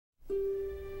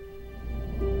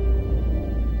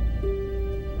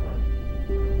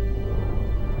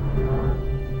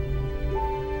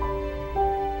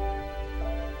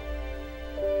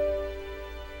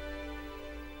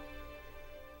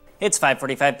It's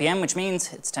 5:45 p.m., which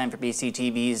means it's time for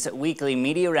BCTV's weekly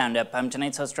media roundup. I'm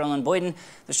tonight's host, Roland Boyden.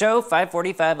 The show,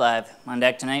 5:45 Live. On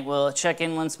deck tonight, we'll check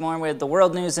in once more with the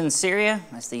world news in Syria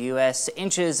as the U.S.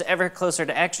 inches ever closer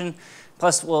to action.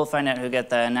 Plus, we'll find out who got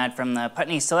the nod from the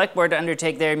Putney Select Board to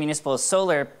undertake their municipal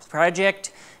solar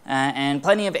project. And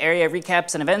plenty of area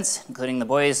recaps and events, including the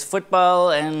boys' football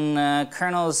and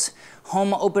Colonel's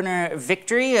home opener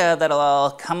victory. That'll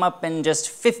all come up in just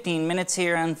 15 minutes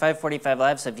here on 5:45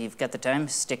 Live, so if you've got the time,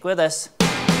 stick with us.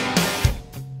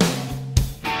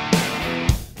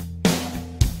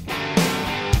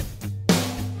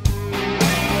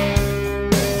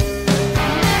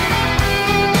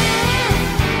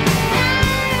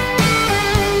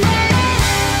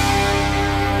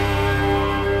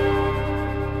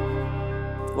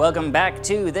 Welcome back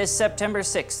to this September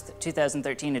 6th,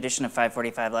 2013 edition of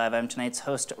 5:45 Live. I'm tonight's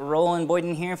host, Roland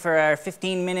Boyden, here for our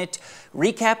 15-minute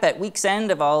recap at week's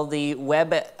end of all the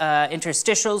web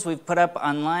interstitials we've put up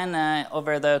online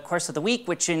over the course of the week,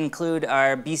 which include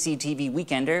our BCTV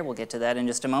Weekender. We'll get to that in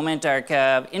just a moment. Our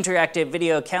interactive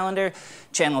video calendar,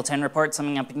 Channel 10 report,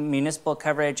 summing up municipal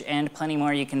coverage, and plenty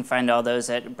more. You can find all those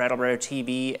at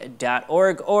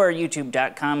BrattleBoroTV.org or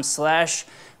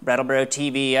YouTube.com/Brattleboro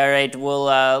TV. All right,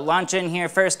 we'll launch in here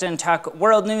first and talk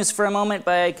world news for a moment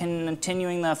by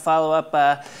continuing the follow-up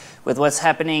with what's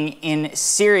happening in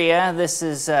Syria. This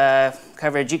is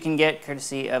coverage you can get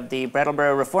courtesy of the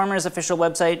Brattleboro Reformer's official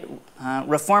website,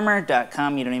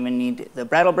 reformer.com. You don't even need the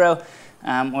Brattleboro,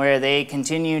 where they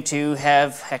continue to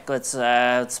have, heck, let's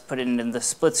put it into the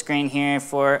split screen here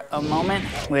for a moment,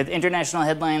 with international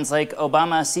headlines like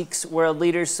Obama seeks world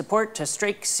leaders' support to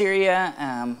strike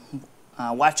Syria,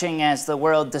 watching as the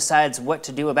world decides what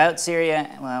to do about Syria,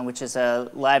 which is a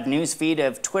live news feed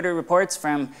of Twitter reports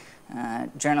from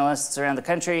journalists around the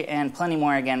country, and plenty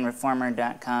more. Again,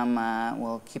 reformer.com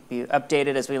will keep you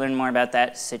updated as we learn more about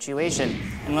that situation.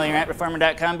 And while you're at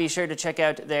reformer.com, be sure to check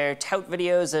out their tout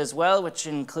videos as well, which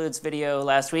includes video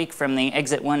last week from the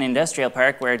Exit 1 Industrial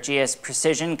Park, where GS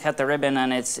Precision cut the ribbon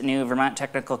on its new Vermont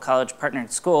Technical College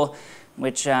partnered school,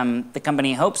 which the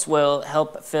company hopes will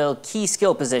help fill key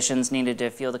skill positions needed to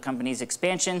fuel the company's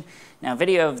expansion. Now,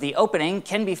 video of the opening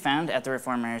can be found at the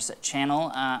Reformer's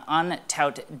channel on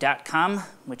tout.com,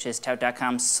 which is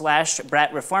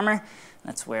tout.com/BratReformer.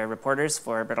 That's where reporters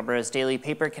for Brattleboro's daily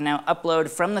paper can now upload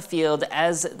from the field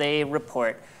as they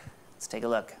report. Let's take a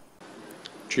look.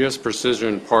 GS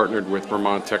Precision partnered with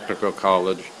Vermont Technical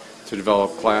College to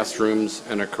develop classrooms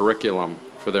and a curriculum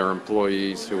for their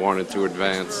employees who wanted to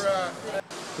advance.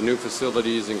 The new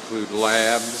facilities include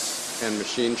labs and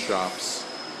machine shops,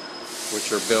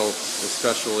 which are built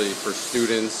especially for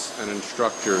students and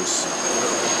instructors.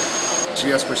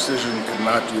 GS Precision could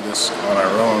not do this on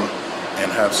our own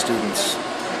and have students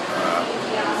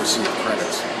receive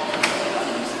credits.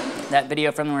 That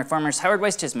video from the Reformer's Howard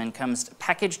Weiss-Tisman comes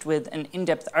packaged with an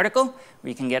in-depth article where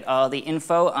you can get all the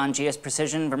info on GS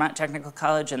Precision, Vermont Technical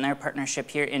College, and their partnership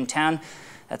here in town.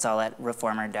 That's all at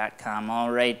reformer.com. All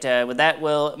right, with that,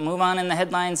 we'll move on in the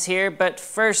headlines here. But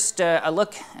first, a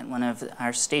look at one of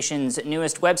our station's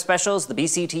newest web specials, the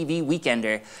BCTV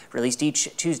Weekender, released each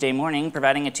Tuesday morning,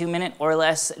 providing a 2-minute or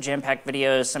less jam-packed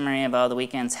video summary of all the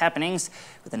weekend's happenings,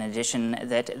 with an edition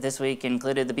that this week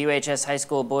included the BUHS High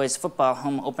School boys football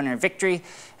home opener victory,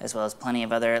 as well as plenty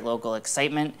of other local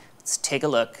excitement. Let's take a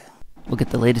look. We'll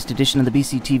get the latest edition of the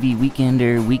BCTV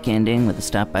Weekender weekending with a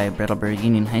stop by Brattleboro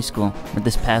Union High School, where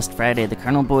this past Friday the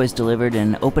Colonel boys delivered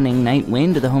an opening night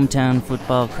win to the hometown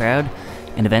football crowd,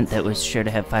 an event that was sure to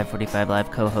have 5:45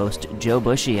 Live co-host Joe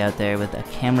Bushy out there with a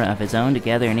camera of his own to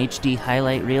gather an HD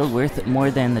highlight reel worth more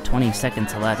than the 20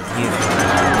 seconds allotted here.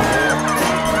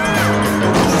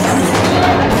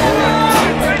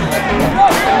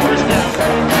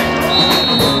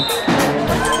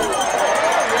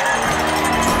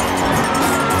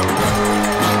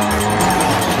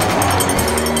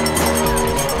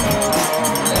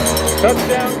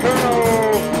 Touchdown,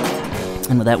 Colonel!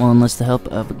 And with that, we'll enlist the help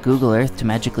of Google Earth to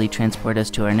magically transport us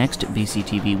to our next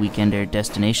BCTV Weekender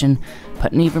destination,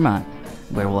 Putney, Vermont,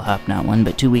 where we'll hop not one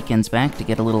but 2 weekends back to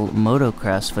get a little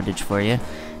motocross footage for you,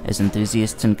 as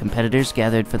enthusiasts and competitors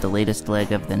gathered for the latest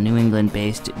leg of the New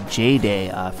England-based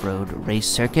J-Day off-road race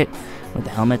circuit, where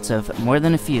the helmets of more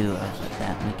than a few of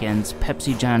that weekend's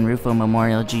Pepsi John Rufo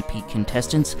Memorial GP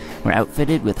contestants were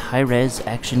outfitted with high-res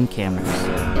action cameras.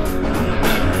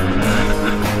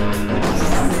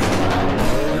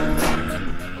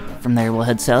 From there, we'll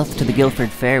head south to the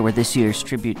Guilford Fair, where this year's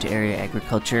tribute to area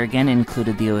agriculture again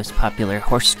included the always popular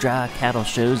horse-draw cattle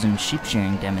shows and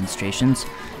sheep-shearing demonstrations,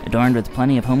 adorned with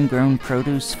plenty of homegrown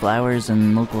produce, flowers,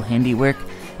 and local handiwork,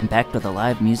 and packed with a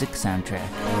live music soundtrack.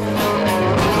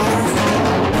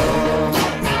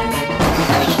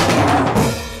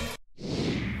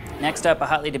 Next up, a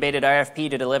hotly debated RFP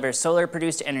to deliver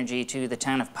solar-produced energy to the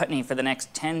town of Putney for the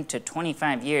next 10 to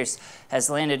 25 years has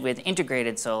landed with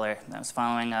integrated solar. That was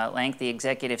following a lengthy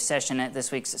executive session at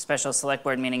this week's special select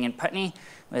board meeting in Putney,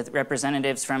 with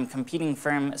representatives from competing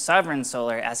firm Sovereign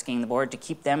Solar asking the board to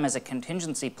keep them as a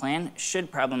contingency plan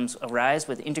should problems arise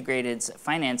with Integrated's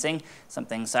financing,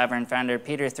 something Sovereign founder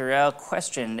Peter Thurell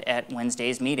questioned at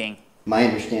Wednesday's meeting. My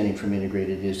understanding from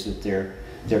Integrated is that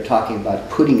they're talking about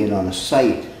putting it on a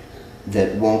site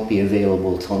that won't be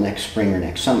available till next spring or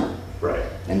next summer. Right.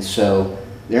 And so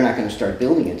they're not going to start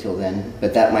building it till then,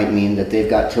 but that might mean that they've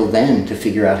got till then to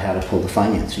figure out how to pull the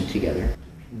financing together.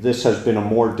 This has been a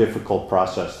more difficult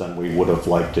process than we would have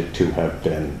liked it to have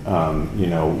been. You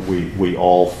know, we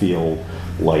all feel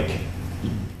like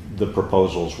the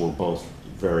proposals were both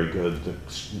very good.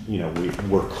 You know,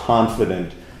 we're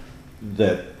confident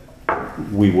that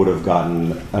we would have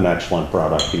gotten an excellent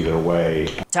product either way.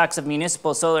 Talks of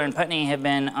municipal solar in Putney have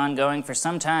been ongoing for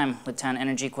some time, with Town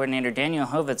Energy Coordinator Daniel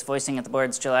Hovitz voicing at the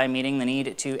board's July meeting the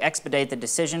need to expedite the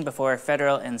decision before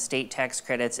federal and state tax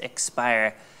credits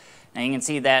expire. Now you can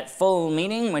see that full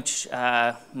meeting, which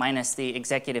minus the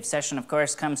executive session, of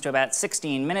course, comes to about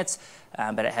 16 minutes,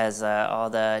 but it has all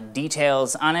the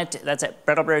details on it. That's at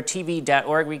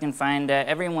BrattleBoroTV.org. We can find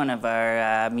every one of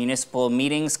our municipal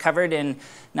meetings covered in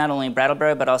not only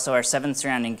Brattleboro, but also our 7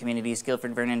 surrounding communities,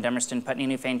 Guilford, Vernon, Dummerston, Putney,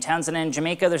 Newfane, Townsend, and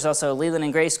Jamaica. There's also Leland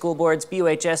and Gray School Boards,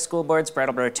 BUHS School Boards,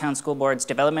 Brattleboro Town School Boards,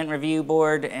 Development Review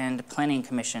Board, and Planning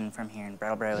Commission from here in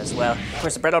Brattleboro as well. Of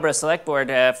course, the Brattleboro Select Board,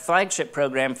 flagship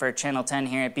program for Channel 10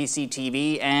 here at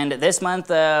BCTV, and this month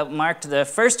marked the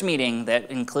first meeting that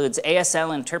includes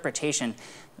ASL interpretation.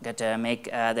 Got to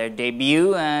make their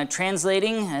debut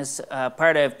translating as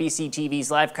part of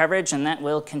BCTV's live coverage, and that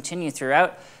will continue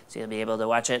throughout. So you'll be able to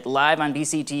watch it live on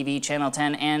BCTV Channel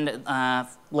 10 and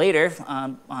later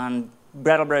on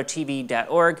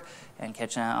BrattleBoroTV.org and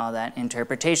catch all that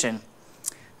interpretation.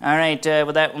 All right,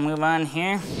 with that, we'll move on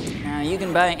here. You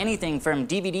can buy anything from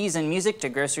DVDs and music to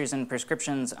groceries and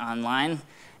prescriptions online.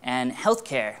 And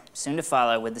healthcare, soon to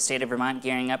follow, with the state of Vermont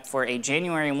gearing up for a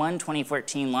January 1,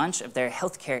 2014 launch of their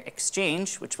healthcare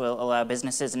exchange, which will allow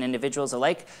businesses and individuals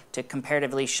alike to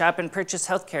comparatively shop and purchase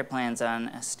healthcare plans on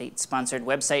a state-sponsored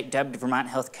website dubbed Vermont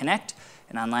Health Connect,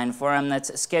 an online forum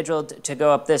that's scheduled to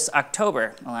go up this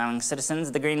October, allowing citizens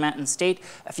of the Green Mountain State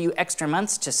a few extra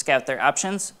months to scout their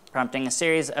options, prompting a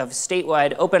series of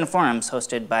statewide open forums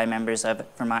hosted by members of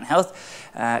Vermont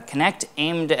Health Connect,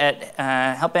 aimed at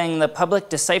helping the public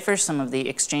decipher some of the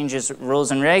exchange's rules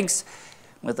and regs,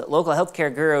 with local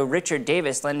healthcare guru Richard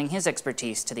Davis lending his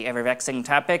expertise to the ever-vexing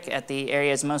topic at the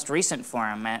area's most recent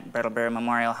forum at Brattleboro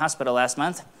Memorial Hospital last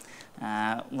month.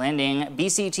 Landing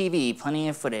BCTV plenty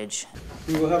of footage.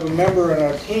 We will have a member in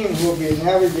our team who will be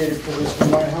navigated for this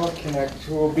Vermont Health Connect,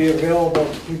 who will be available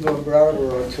to people in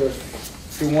Brattleboro to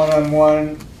do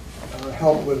one-on-one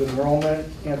help with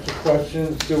enrollment, answer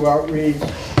questions, do outreach,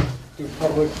 do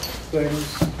public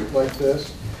things like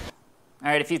this. All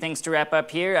right, a few things to wrap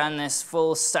up here on this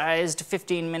full-sized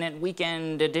 15-minute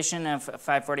weekend edition of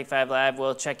 545 Live.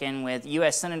 We'll check in with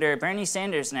U.S. Senator Bernie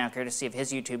Sanders now, courtesy of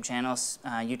his YouTube channel,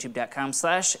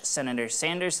 youtube.com/Senator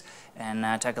Sanders,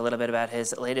 and talk a little bit about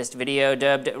his latest video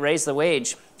dubbed Raise the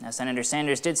Wage. Now, Senator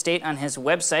Sanders did state on his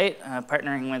website,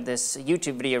 partnering with this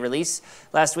YouTube video release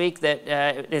last week, that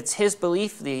it's his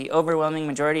belief the overwhelming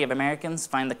majority of Americans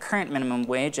find the current minimum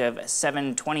wage of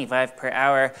 $7.25 per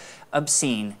hour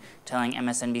obscene, telling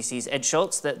MSNBC's Ed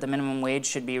Schultz that the minimum wage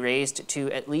should be raised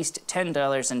to at least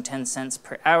 $10.10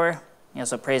 per hour. He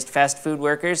also praised fast food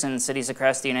workers in cities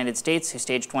across the United States who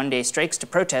staged one-day strikes to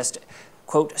protest,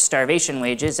 quote, starvation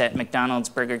wages at McDonald's,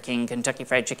 Burger King, Kentucky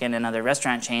Fried Chicken, and other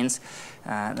restaurant chains.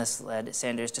 This led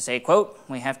Sanders to say, quote,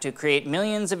 "We have to create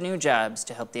millions of new jobs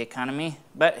to help the economy,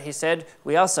 but," he said,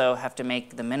 "we also have to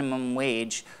make the minimum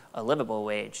wage a livable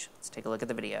wage." Let's take a look at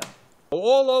the video.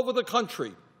 All over the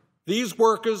country, these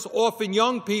workers, often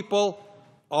young people,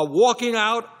 are walking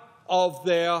out of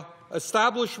their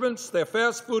establishments, their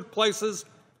fast food places,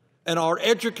 and are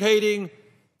educating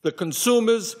the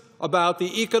consumers about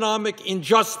the economic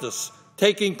injustice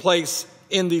taking place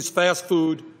in these fast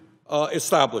food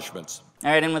establishments. All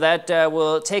right, and with that,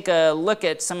 we'll take a look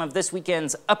at some of this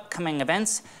weekend's upcoming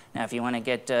events. Now, if you want to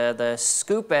get the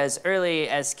scoop as early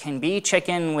as can be, check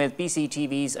in with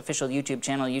BCTV's official YouTube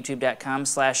channel,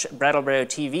 youtube.com/Brattleboro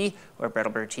TV or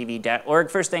BrattleboroTV.org.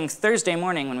 First thing Thursday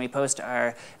morning when we post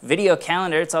our video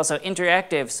calendar. It's also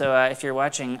interactive, so if you're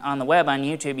watching on the web on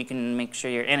YouTube, you can make sure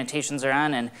your annotations are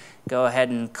on and go ahead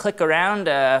and click around,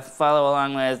 follow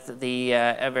along with the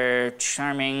ever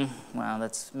charming, well,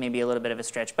 that's maybe a little bit of a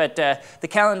stretch, but the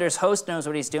calendar's host knows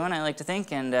what he's doing, I like to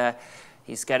think, and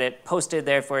he's got it posted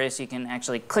there for you so you can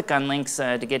actually click on links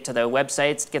to get to the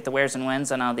websites, to get the wheres and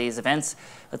whens on all these events.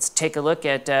 Let's take a look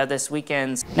at this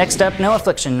weekend's. Next up, no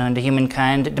affliction known to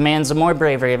humankind demands more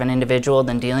bravery of an individual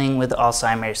than dealing with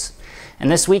Alzheimer's. And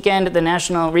this weekend, the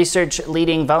national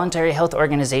research-leading voluntary health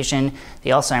organization, the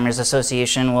Alzheimer's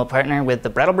Association, will partner with the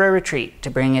Brattleboro Retreat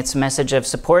to bring its message of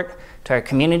support to our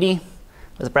community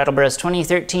with Brattleboro's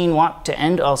 2013 Walk to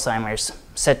End Alzheimer's,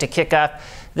 set to kick off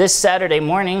this Saturday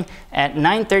morning at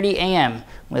 9:30 a.m.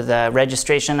 with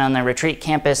registration on the Retreat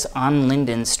campus on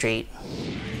Linden Street.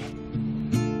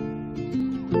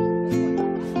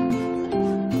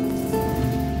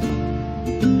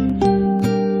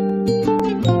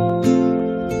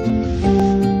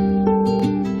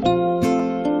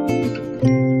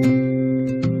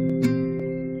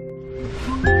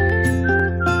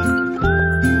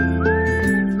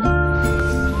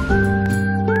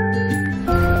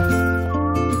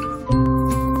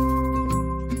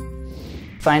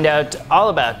 Find out all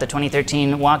about the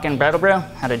 2013 Walk in Brattleboro,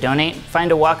 how to donate,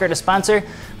 find a walker to sponsor,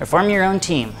 or form your own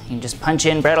team. You can just punch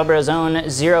in Brattleboro's own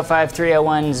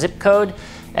 05301 zip code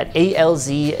at alz.org/walk,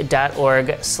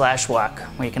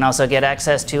 where you can also get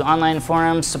access to online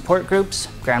forums, support groups,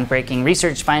 groundbreaking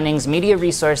research findings, media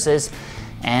resources,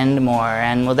 and more.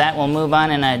 And with that, we'll move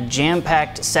on in a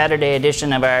jam-packed Saturday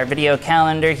edition of our video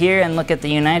calendar here and look at the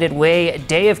United Way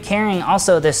Day of Caring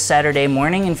also this Saturday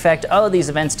morning. In fact, all of these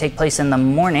events take place in the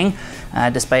morning,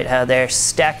 despite how they're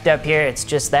stacked up here. It's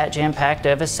just that jam-packed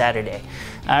of a Saturday.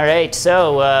 All right,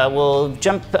 so we'll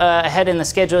jump ahead in the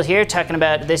schedule here, talking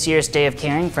about this year's Day of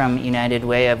Caring from United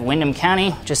Way of Windham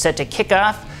County, just set to kick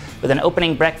off with an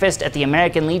opening breakfast at the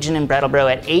American Legion in Brattleboro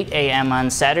at 8 a.m.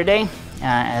 on Saturday.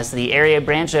 As the area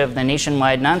branch of the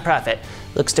nationwide nonprofit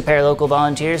looks to pair local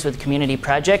volunteers with community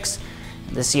projects.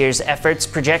 This year's efforts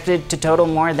projected to total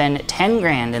more than 10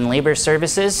 grand in labor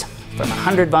services from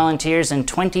 100 volunteers in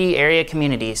 20 area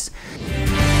communities.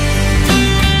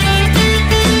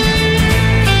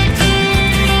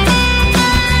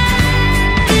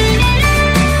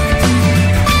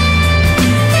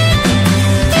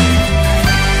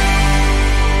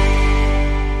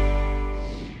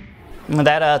 With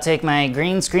that, I'll take my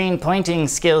green screen pointing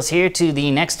skills here to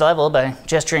the next level by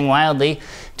gesturing wildly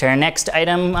to our next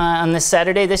item on this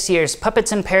Saturday, this year's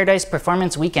Puppets in Paradise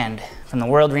Performance Weekend from the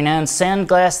world-renowned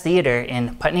Sandglass Theater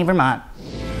in Putney, Vermont.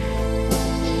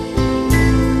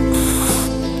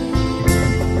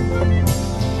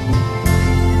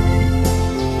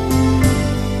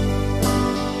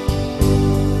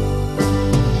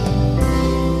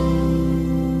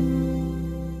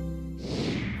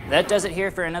 That does it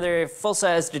here for another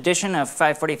full-sized edition of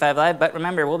 545 Live, but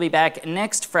remember, we'll be back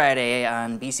next Friday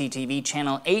on BCTV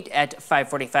Channel 8 at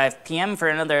 5:45 p.m. for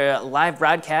another live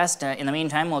broadcast. In the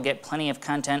meantime, we'll get plenty of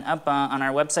content up on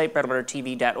our website,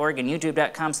 BrattleboroTV.org, and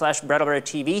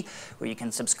youtube.com/BrattleboroTV, where you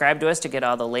can subscribe to us to get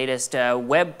all the latest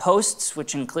web posts,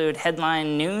 which include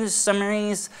headline news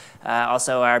summaries,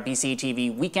 also our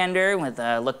BCTV Weekender with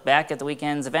a look back at the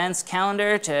weekend's events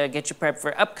calendar to get you prepped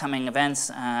for upcoming events,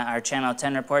 our Channel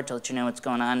 10 report to let you know what's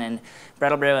going on in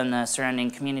Brattleboro and the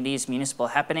surrounding communities, municipal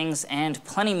happenings, and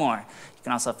plenty more. You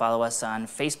can also follow us on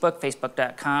Facebook,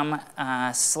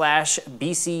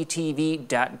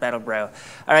 facebook.com/bctv.brattleboro.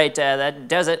 All right, that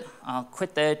does it. I'll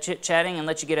quit the chit-chatting and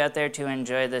let you get out there to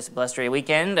enjoy this blustery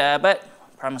weekend, but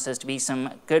promises to be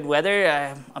some good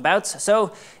weather abouts,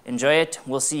 so enjoy it.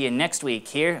 We'll see you next week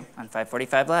here on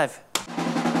 545 Live.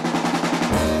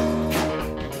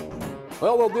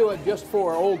 Well, we'll do it just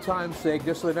for old time's sake,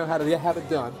 just so they know how to have it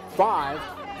done. 5,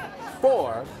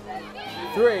 4,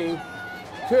 3,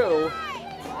 2,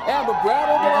 and the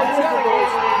Brattleboro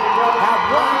Generals have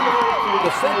won the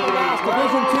second last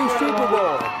Division II Super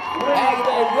Bowl as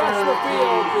they rush the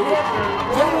field. The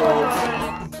Generals